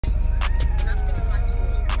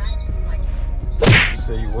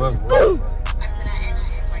said you was.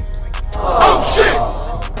 Oh shit!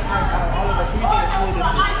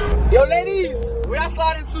 Yo, ladies, where y'all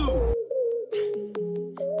sliding to?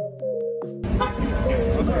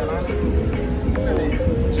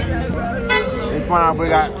 They find out we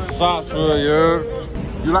got socks for real, yeah.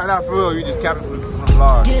 You like that for real? You just kept it for the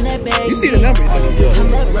vlog. You see the numbers?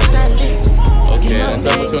 Okay, and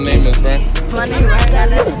tell me what your name is, bro.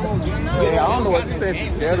 Yeah, I don't know what she said.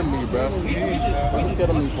 She's scared of me, bro. What you scared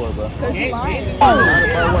of me for, bro? Cause he lying. He's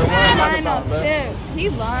He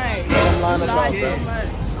lying. I'm lying about, bro.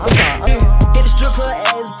 I'm trying. Hit the strip club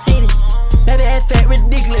ass titties. Baby, that fat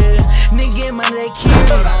ridiculous. Nigga get money, they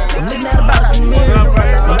curious. I'm looking at the box in the mirror.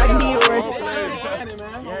 I'm like me right.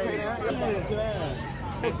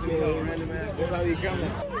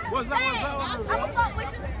 What's up? I'm gonna fuck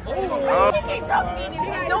with you. He can't talk to me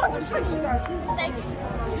anything. He's doing some shit. Thank you.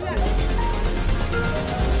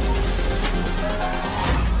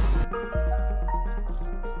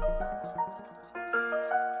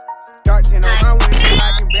 Dark 10 on my window,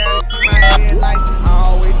 I can barely see my headlights. I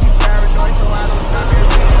always be paranoid, so I don't stop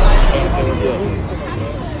everything.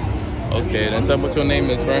 Okay, then tell me what your name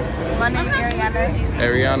is, bro. My name is Ariana.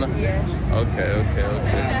 Ariana? Yeah. Okay.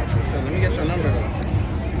 So let me get your number.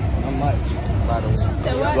 I'm Mike, by the way.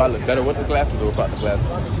 Do I look better with the glasses or without the glasses?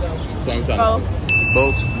 So I'm trying to see.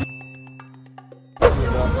 Both?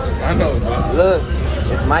 I know, bro. Look,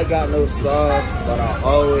 this Mike got no sauce, but I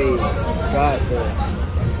always got the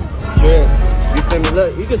drip. You feel me?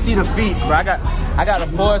 Look, you can see the feet, bro. I got the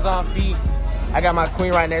fours on feet. I got my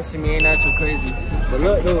queen right next to me. Ain't nothing too crazy. But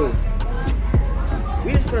look, dude,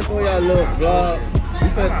 we just finna throw y'all a little vlog.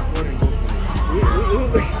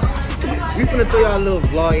 We finna throw y'all a little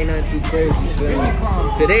vlog. Ain't nothing too crazy. You feel me?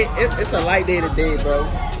 Today, it's a light day today, bro.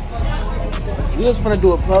 We just finna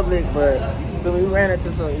do it public, but you feel me? We ran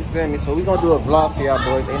into some, you feel me? So we gonna do a vlog for y'all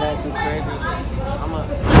boys. Ain't nothing too crazy.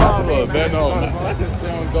 That shit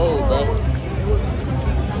sounds gold, bro.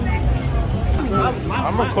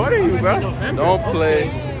 I'm recording you, bro. Don't play.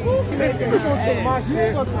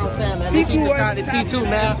 T2,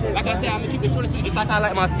 man. Like I said, I'm gonna keep it short and sweet, just like I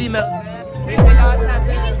like my female, man.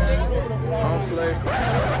 Don't play.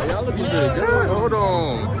 Hey, y'all looking pretty good. Hold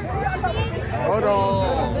on.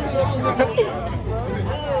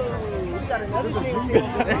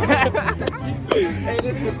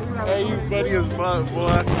 Hey, you funny as fuck,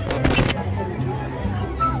 boy.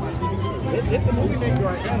 It's the movie maker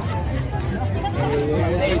right now.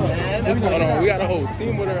 Hold on, we got a whole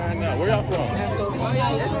team with her right now. Where y'all from?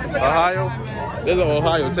 Ohio? There's an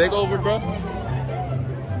Ohio takeover, bro.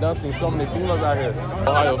 Done seen so many females out here.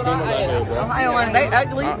 Ohio females out here, bro. Ohio ones, they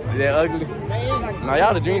ugly. They're ugly. Now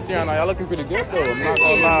y'all the dreams here now. Y'all looking pretty good though. I'm not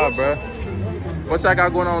gonna lie, bro. What y'all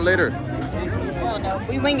got going on later?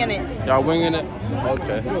 We winging it. Y'all winging it?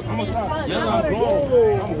 Okay. Yeah, I'm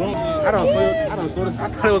grown. I don't steal this. I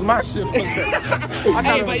thought it was my shit.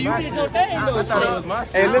 Hey, but you did your thing though. I thought it was my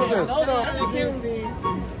shit. Hey, listen.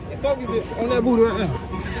 Focus it on that booty right now.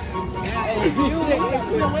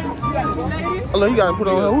 Oh, look, you gotta put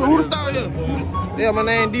on. Who the star here? Yeah, my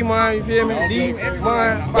name D-Mine, you feel me?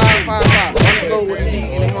 D-Mine 555. Let's go with the D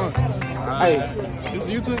in the month. Hey, this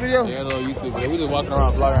is a YouTube video? Yeah, a little YouTube video. We just walking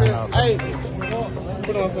around vlogging right now. Hey,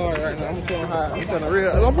 put on something right now. I'm gonna tell them how. I'm telling the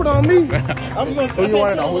real. Don't put it on me. I'm gonna. Who you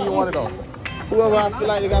want it on? Who you want it on? Whoever I feel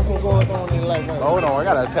like they got something going on in their life. Right now. Hold on, I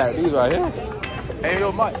gotta attack these right here. Hey,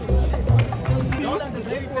 yo, Mike.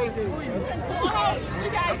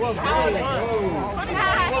 Nah,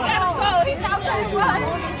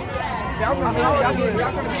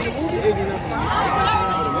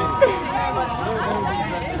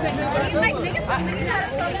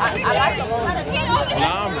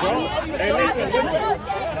 I'm drunk. Hey, listen.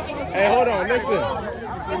 Hey, hold on, listen.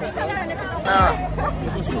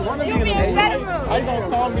 You be in the bedroom. How you gonna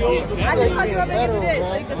call me over? I just called you over here to this,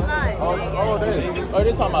 so you can smile. Oh,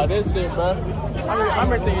 they talking about this shit, bro. I'm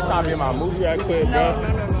really thinking you trying to be in my movie right quick, bro.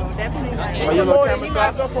 Definitely not. Oh, you little camera You might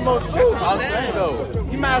as well promote too. I'm saying though.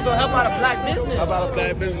 You might as well help out a black business. How about a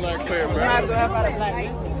black business like clear, You might as bro? well help out a black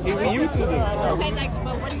business. He be YouTubing. Okay, like,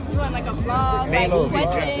 but what are you doing? Like a vlog? Like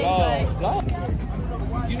questions? Like,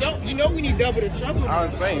 You know we need double the trouble. I'm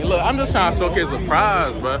saying, look, I'm just trying to showcase a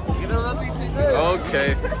prize, bro.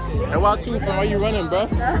 Okay. And why you, from where you running, bro?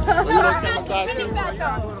 Where you on camera side too?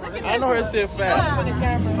 I know her shit fast.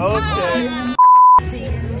 Okay.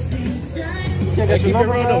 Hey, keep it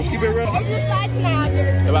real though. Keep it real. if you slide tonight,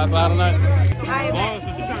 If I slide tonight, I'll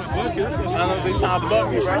I know they trying to fuck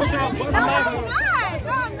me, bro. No,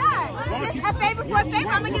 I'm not. Just a favor for a favor.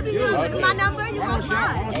 I'm gonna give you my number. You won't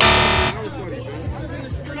slide.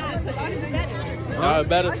 Y'all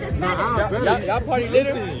better. Y'all party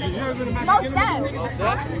later? Most definitely. You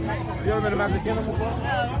ever been to Mexican before?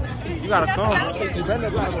 You gotta come. You better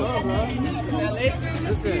gotta come, bro. Listen,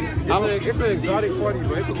 it's an exotic party,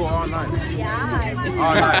 bro. It could go all night. Yeah.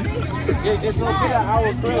 All night. It's gonna be an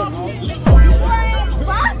hour trip, bro.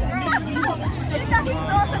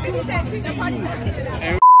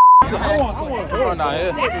 I want to go down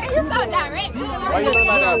here. You so direct. Why you look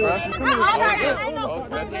like that, bro?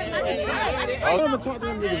 I'm gonna talk to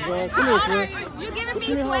them niggas, bro. Come here, friend. You giving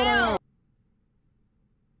me 12.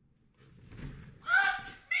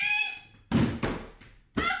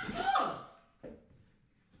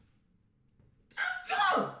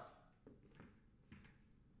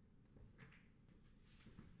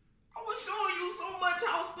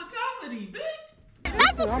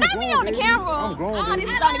 Let me on the camera. I'm grown, Oh, this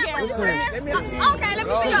is on the camera. Listen, Okay, let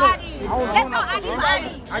me see your ID. Let's go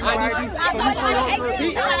ID. I got ID.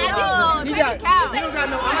 He got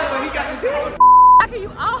no ID, but he got this. How can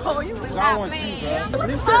you? Oh, you was not playing.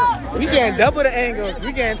 Listen, we getting double the angles.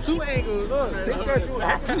 We getting 2 angles. Look, they said you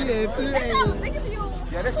getting 2 angles.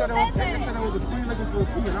 Yeah, they said it was a queen looking for a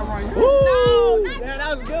queen. I'm right here. Ooh, yeah, that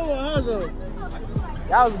was a good one, Hustle.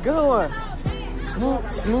 That was a good one.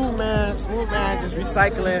 Smooth man just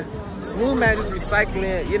recycling. Smooth man just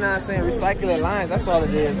recycling, you know what I'm saying? Recycling lines, that's all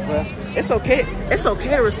it is, bro. It's okay to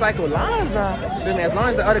recycle lines now. Then as long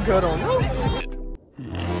as the other girl don't know.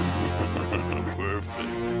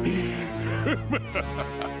 Perfect.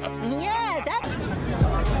 Yes, that's.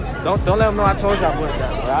 Don't let them know I told y'all boys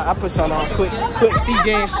that, bro. I put y'all on quick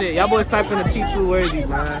T-game shit. Y'all boys type in the T2 worthy,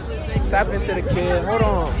 man. Tap into the kid. Hold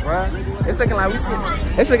on, bro. It's looking like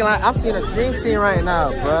I'm seeing a dream team right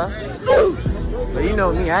now, bro. But you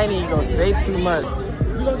know me, I ain't even gonna say too much. You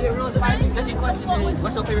gonna get real spicy. Second question is,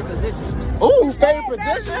 what's your favorite position? Ooh, favorite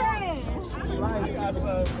position?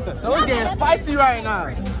 So it's getting spicy right now.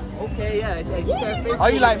 Okay, yeah. She said face.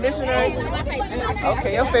 Are you like missionary?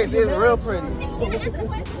 Okay, your face is real pretty.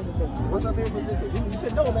 What's your favorite position? You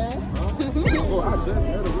should know, man.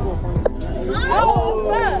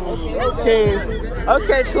 Oh,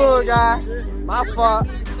 okay, cool, guy. My fault.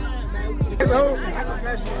 Like,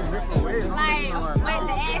 wait, the ass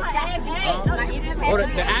gotta be 8. Like, it just has Oh,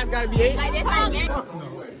 the ass gotta be 8? Like, this ain't it.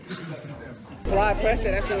 Apply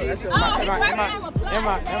pressure, that's your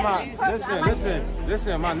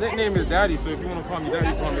Listen, my nickname is Daddy, so if you want to call me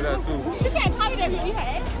Daddy, call me that too. You can't call me that if you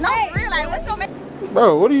had. No, for real, like, what's gonna make.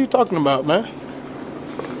 Bro, what are you talking about, man?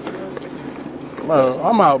 Bro,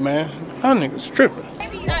 I'm out, man. That nigga's tripping.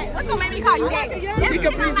 What's gonna make me call you daddy? He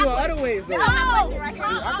can please you in other ways, though. I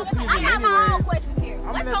got my own questions here.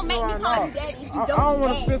 What's gonna make me call you daddy if you don't I don't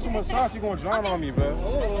want to spit too much sauce, you gonna drown on me, bro.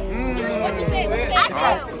 What you said?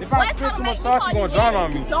 If I spit too much sauce, you gonna drown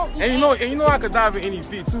on me. And you know I could dive in any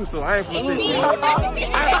feet too, so I ain't gonna say shit.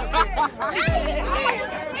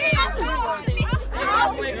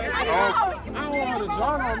 I don't want to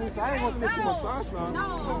drown on me, so I ain't gonna spit too much sauce now.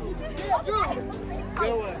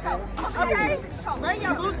 Okay. Bring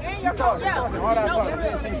your boots and your coat. You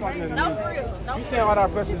saying all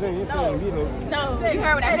that pressure in, you saying me, No, you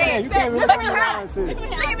heard what I said. You can't Look really at me. Look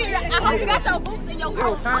at me. I hope you got your boots and your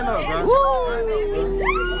coat. turn up, bro.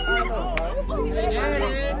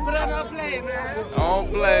 Put on a play, man. Don't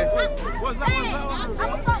play. What's up? I'm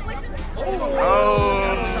gonna fuck with you. Oh.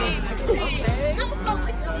 I'm gonna fuck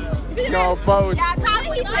with you. No, folks. Yeah,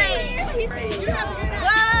 probably he played.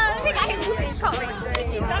 He got his boots and coat.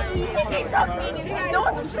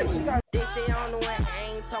 He say I don't know